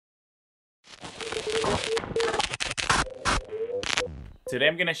Today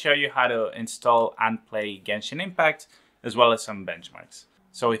I'm going to show you how to install and play Genshin Impact, as well as some benchmarks.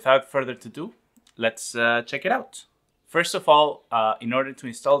 So without further ado, let's check it out. First of all, in order to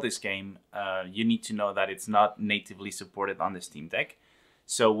install this game, you need to know that it's not natively supported on the Steam Deck.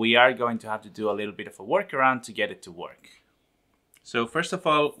 So we are going to have to do a little bit of a workaround to get it to work. So first of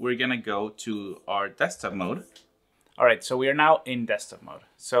all, we're going to go to our desktop mode. All right, so we are now in desktop mode.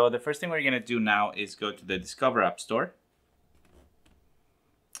 So the first thing we're going to do now is go to the Discover App Store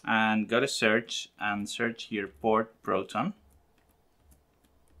and go to search and search here Port Proton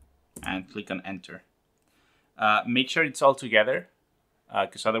and click on enter. Make sure it's all together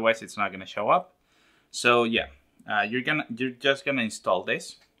because otherwise it's not going to show up. So yeah, you're just gonna install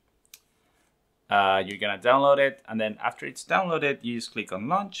this. You're gonna download it, and then after it's downloaded, you just click on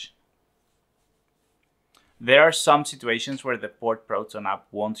launch. There are some situations where the Port Proton app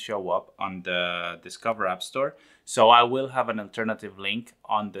won't show up on the Discover App Store, so I will have an alternative link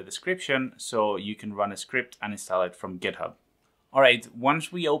on the description so you can run a script and install it from GitHub. All right,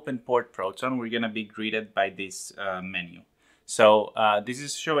 once we open Port Proton, we're gonna be greeted by this menu. So this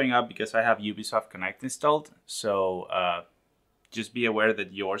is showing up because I have Ubisoft Connect installed, so just be aware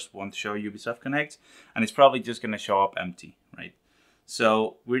that yours won't show Ubisoft Connect, and it's probably just gonna show up empty, right?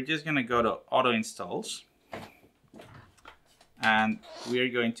 So we're just gonna go to Auto Installs, and we're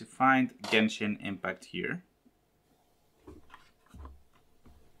going to find Genshin Impact here.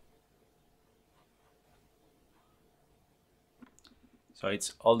 So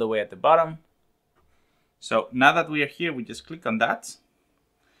it's all the way at the bottom. So now that we are here, we just click on that,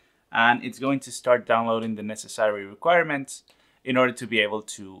 and it's going to start downloading the necessary requirements in order to be able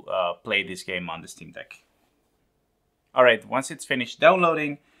to play this game on the Steam Deck. All right, once it's finished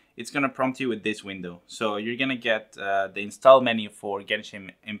downloading, it's going to prompt you with this window. So you're going to get the install menu for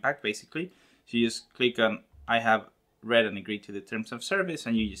Genshin Impact, basically. So you just click on I have read and agreed to the terms of service,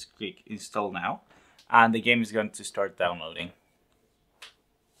 and you just click install now, and the game is going to start downloading.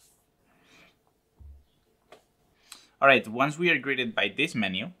 All right, once we are greeted by this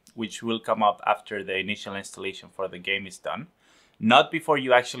menu, which will come up after the initial installation for the game is done, not before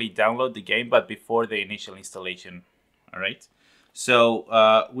you actually download the game, but before the initial installation. All right, so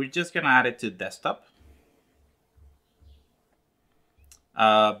we're just gonna add it to desktop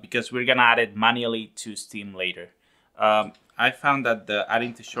because we're gonna add it manually to Steam later. I found that the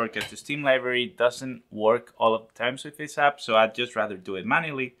adding to shortcut to Steam library doesn't work all of the times with this app, so I'd just rather do it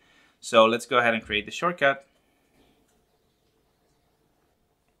manually. So let's go ahead and create the shortcut.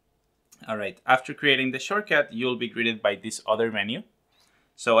 All right, after creating the shortcut, you'll be greeted by this other menu.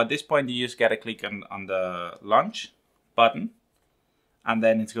 So at this point, you just gotta click on the launch button, and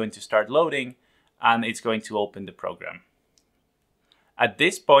then it's going to start loading, and it's going to open the program. At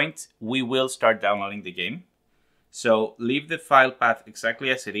this point, we will start downloading the game. So leave the file path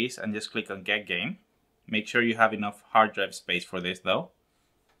exactly as it is and just click on Get Game. Make sure you have enough hard drive space for this though.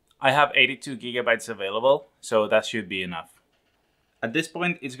 I have 82 gigabytes available, so that should be enough. At this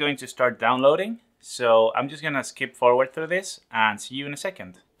point, it's going to start downloading, so I'm just gonna skip forward through this and see you in a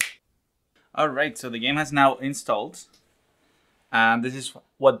second. All right, so the game has now installed, and this is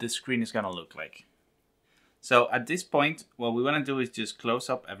what the screen is gonna look like. So at this point, what we wanna do is just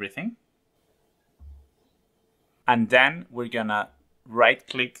close up everything, and then we're gonna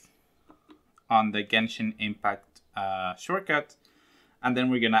right-click on the Genshin Impact shortcut, and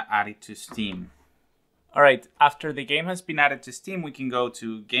then we're gonna add it to Steam. All right, after the game has been added to Steam, we can go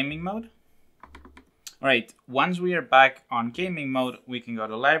to gaming mode. All right, once we are back on gaming mode, we can go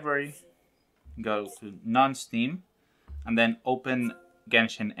to library, go to non-Steam, and then open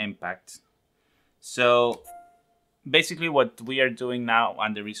Genshin Impact. So basically what we are doing now,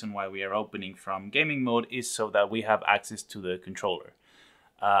 and the reason why we are opening from gaming mode, is so that we have access to the controller.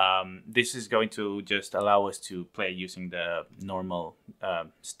 This is going to just allow us to play using the normal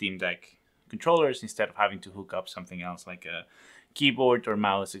Steam Deck controllers instead of having to hook up something else like a keyboard or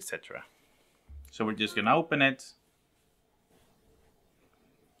mouse, etc. So we're just gonna open it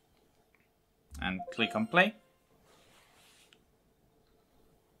and click on play.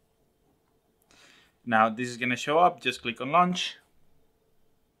 Now this is gonna show up, just click on launch.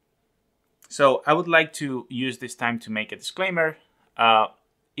 So I would like to use this time to make a disclaimer.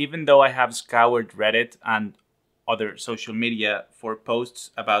 Even though I have scoured Reddit and other social media for posts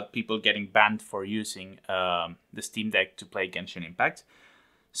about people getting banned for using the Steam Deck to play Genshin Impact,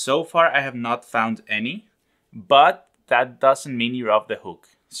 so far I have not found any, but that doesn't mean you're off the hook.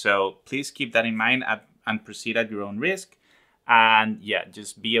 So please keep that in mind and proceed at your own risk. And yeah,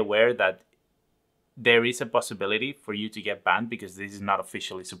 just be aware that there is a possibility for you to get banned because this is not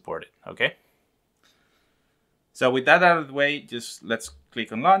officially supported, okay? So with that out of the way, just let's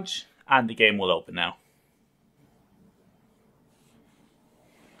click on launch and the game will open now.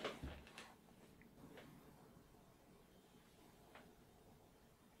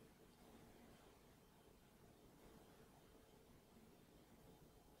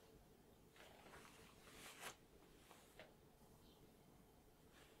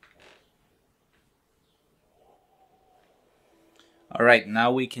 All right,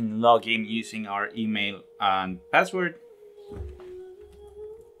 now we can log in using our email and password.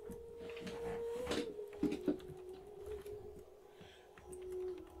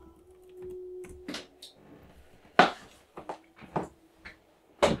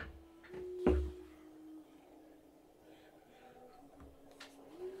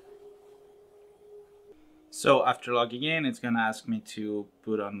 So after logging in, it's gonna ask me to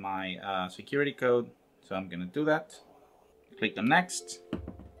put on my security code. So I'm gonna do that. Click on next.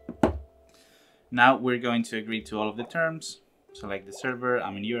 Now we're going to agree to all of the terms. Select the server,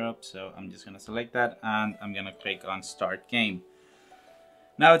 I'm in Europe, so I'm just gonna select that and I'm gonna click on start game.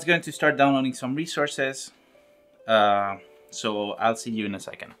 Now it's going to start downloading some resources. So I'll see you in a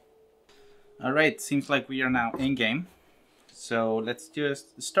second. All right, seems like we are now in game. So let's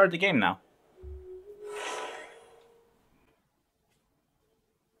just start the game now.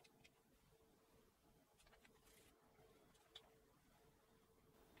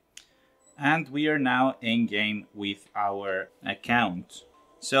 And we are now in game with our account.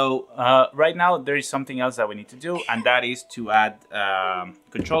 So right now there is something else that we need to do, and that is to add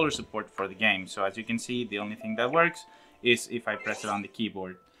controller support for the game. So as you can see, the only thing that works is if I press it on the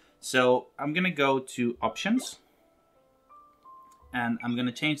keyboard. So I'm gonna go to options, and I'm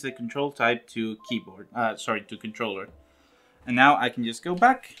gonna change the control type to keyboard. To controller. And now I can just go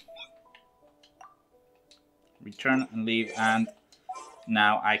back, return and leave, and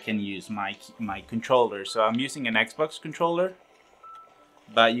now I can use my controller. So I'm using an Xbox controller,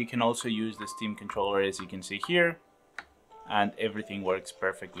 but you can also use the Steam controller, as you can see here, and everything works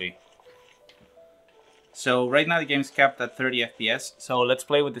perfectly. So right now the game is capped at 30 FPS, so let's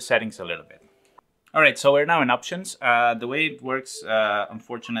play with the settings a little bit. Alright, so we're now in options. The way it works,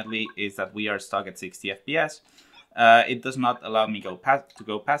 unfortunately, is that we are stuck at 60 FPS. It does not allow me to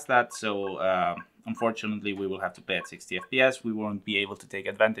go past that, so unfortunately we will have to play at 60 FPS. We won't be able to take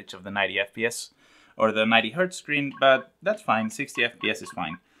advantage of the 90 FPS or the 90 Hz screen, but that's fine. 60 FPS is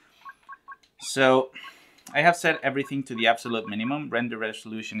fine. So I have set everything to the absolute minimum. Render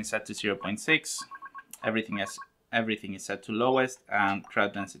resolution is set to 0.6. Everything is set to lowest, and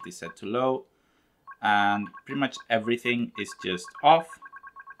crowd density is set to low. And pretty much everything is just off.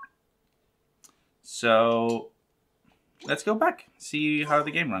 So let's go back, see how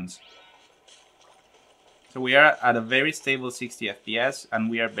the game runs. So we are at a very stable 60 FPS and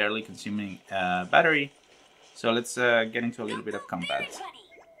we are barely consuming battery. So let's get into a little bit of combat.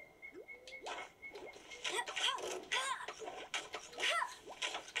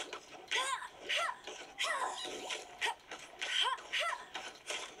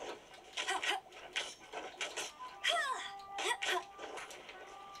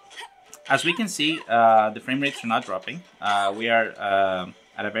 As we can see, the frame rates are not dropping. We are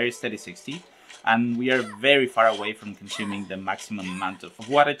at a very steady 60. And we are very far away from consuming the maximum amount of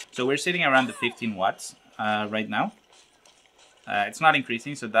wattage. So we're sitting around the 15 watts right now. It's not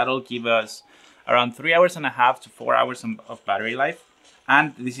increasing, so that'll give us around 3.5 hours to 4 hours of battery life.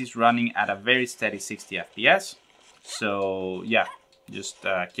 And this is running at a very steady 60 FPS. So yeah, just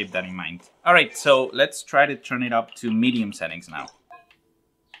keep that in mind. All right, so let's try to turn it up to medium settings now.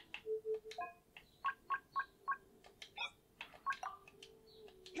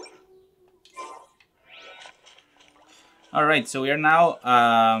 All right, so we are now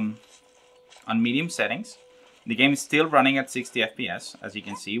on medium settings. The game is still running at 60 FPS, as you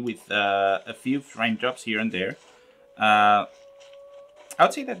can see, with a few frame drops here and there. I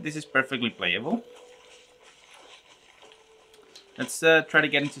would say that this is perfectly playable. Let's try to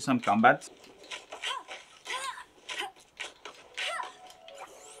get into some combat.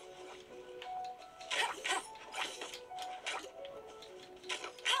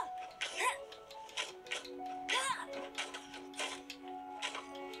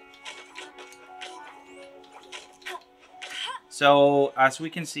 So as we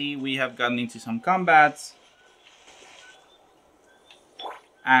can see, we have gotten into some combats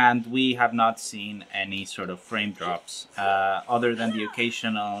and we have not seen any sort of frame drops other than the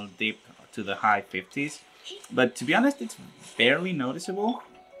occasional dip to the high 50s. But to be honest, it's barely noticeable.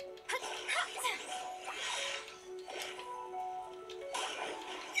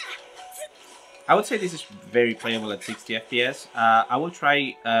 I would say this is very playable at 60 FPS. I will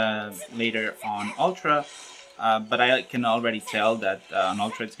try later on Ultra. but I can already tell that on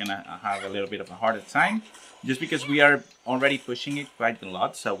Ultra it's gonna have a little bit of a harder time, just because we are already pushing it quite a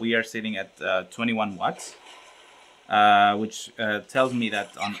lot. So we are sitting at 21 watts, which tells me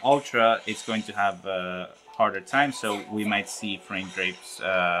that on Ultra it's going to have a harder time. So we might see frame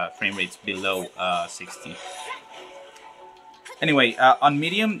rates below 60. Anyway, on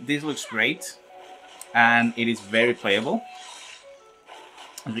medium this looks great, and it is very playable.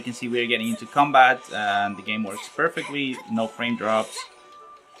 As we can see, we're getting into combat and the game works perfectly, no frame drops.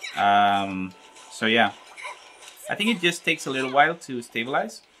 So yeah, I think it just takes a little while to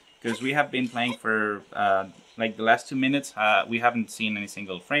stabilize, because we have been playing for like the last 2 minutes. We haven't seen any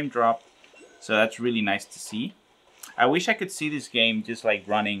single frame drop, so that's really nice to see. I wish I could see this game just like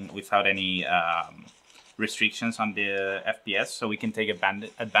running without any restrictions on the FPS, so we can take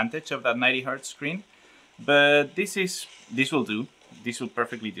advantage of that 90 Hz screen. But this will do. This will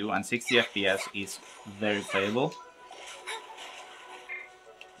perfectly do, and 60 FPS is very playable.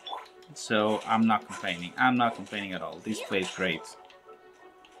 So I'm not complaining. I'm not complaining at all. This plays great.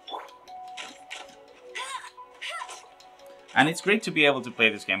 And it's great to be able to play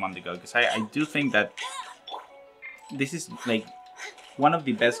this game on the go, because I do think that this is like one of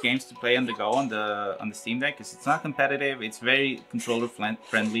the best games to play on the go on the Steam Deck, because it's not competitive, it's very controller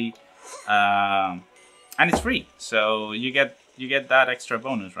friendly, and it's free. So you get that extra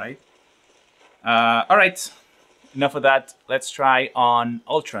bonus, right? All right, enough of that. Let's try on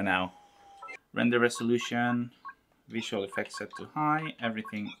Ultra now. Render resolution, visual effects set to high,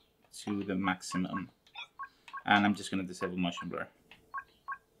 everything to the maximum. And I'm just going to disable motion blur.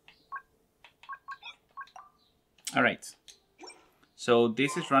 All right. So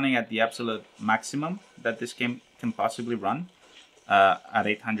this is running at the absolute maximum that this game can possibly run, at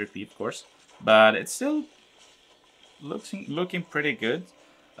 800p, of course. But it's still looking pretty good.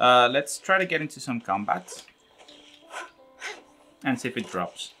 Let's try to get into some combat and see if it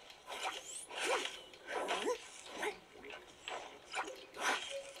drops.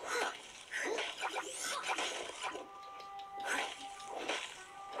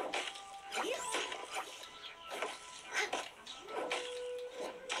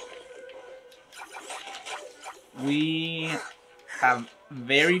 We have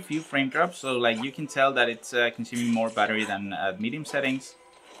very few frame drops, so like you can tell that it's consuming more battery than medium settings.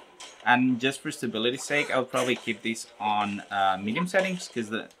 And just for stability's sake, I'll probably keep this on medium settings,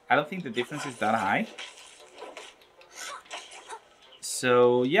 because I don't think the difference is that high.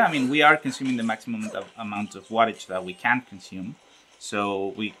 So yeah, I mean, we are consuming the maximum amount of wattage that we can consume,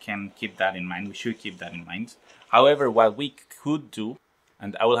 so we can keep that in mind. We should keep that in mind. However, what we could do,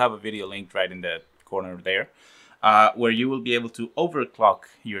 and I will have a video linked right in the corner there, where you will be able to overclock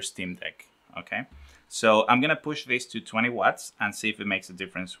your Steam Deck, okay? So I'm gonna push this to 20 watts and see if it makes a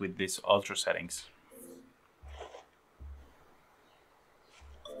difference with these Ultra settings.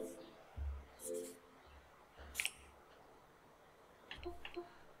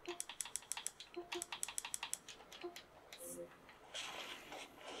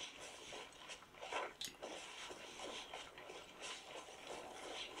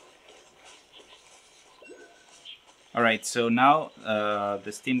 All right, so now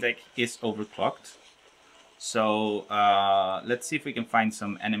the Steam Deck is overclocked. So let's see if we can find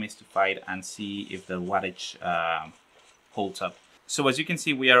some enemies to fight and see if the wattage holds up. So as you can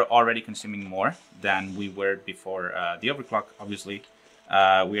see, we are already consuming more than we were before the overclock, obviously.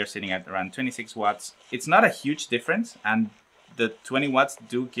 We are sitting at around 26 watts. It's not a huge difference, and the 20 watts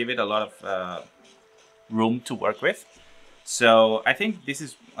do give it a lot of room to work with. So I think this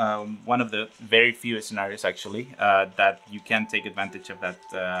is one of the very few scenarios actually that you can take advantage of that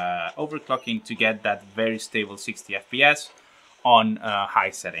overclocking to get that very stable 60 FPS on high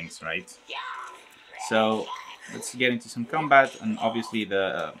settings, right? So let's get into some combat, and obviously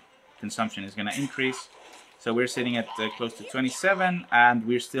the consumption is going to increase. So we're sitting at close to 27 and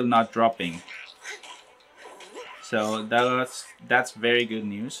we're still not dropping. So that's very good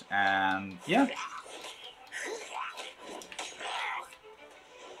news, and yeah.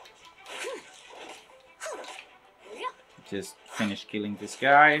 Just finish killing these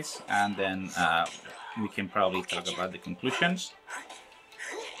guys, and then we can probably talk about the conclusions.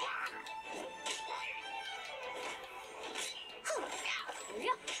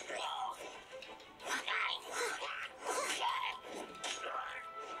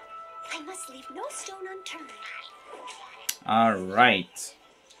 I must leave no stone unturned. All right.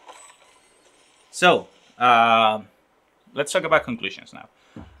 So let's talk about conclusions now.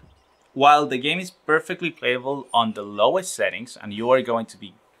 While the game is perfectly playable on the lowest settings, and you are going to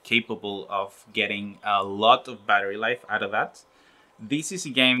be capable of getting a lot of battery life out of that, this is a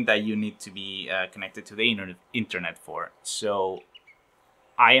game that you need to be connected to the internet for. So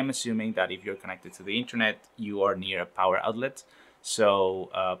I am assuming that if you're connected to the internet, you are near a power outlet. So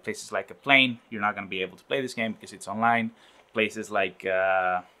places like a plane, you're not going to be able to play this game because it's online. Places like,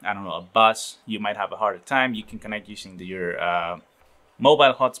 I don't know, a bus, you might have a harder time. You can connect using your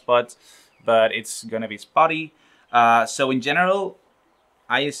mobile hotspot, but it's going to be spotty. So in general,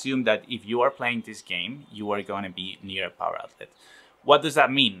 I assume that if you are playing this game, you are going to be near a power outlet. What does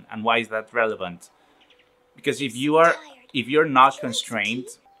that mean, and why is that relevant? Because if you're not constrained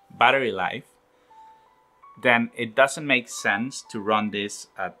battery life, then it doesn't make sense to run this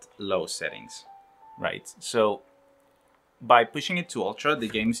at low settings, right? So by pushing it to ultra, the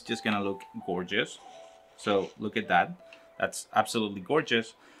game's just gonna look gorgeous. So look at that. That's absolutely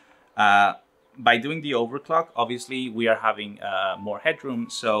gorgeous. By doing the overclock, obviously we are having more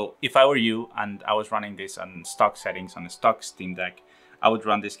headroom. So if I were you and I was running this on stock settings on a stock Steam Deck, I would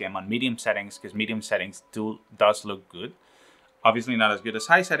run this game on medium settings, because medium settings does look good. Obviously not as good as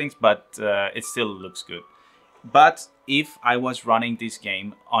high settings, but it still looks good. But if I was running this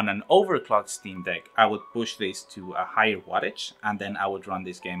game on an overclocked Steam Deck, I would push this to a higher wattage, and then I would run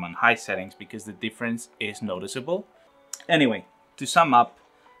this game on high settings because the difference is noticeable. Anyway, to sum up,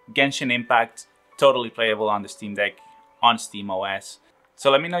 Genshin Impact, totally playable on the Steam Deck, on SteamOS. So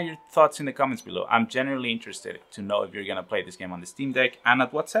let me know your thoughts in the comments below. I'm genuinely interested to know if you're gonna play this game on the Steam Deck and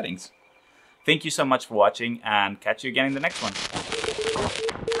at what settings. Thank you so much for watching, and catch you again in the next one.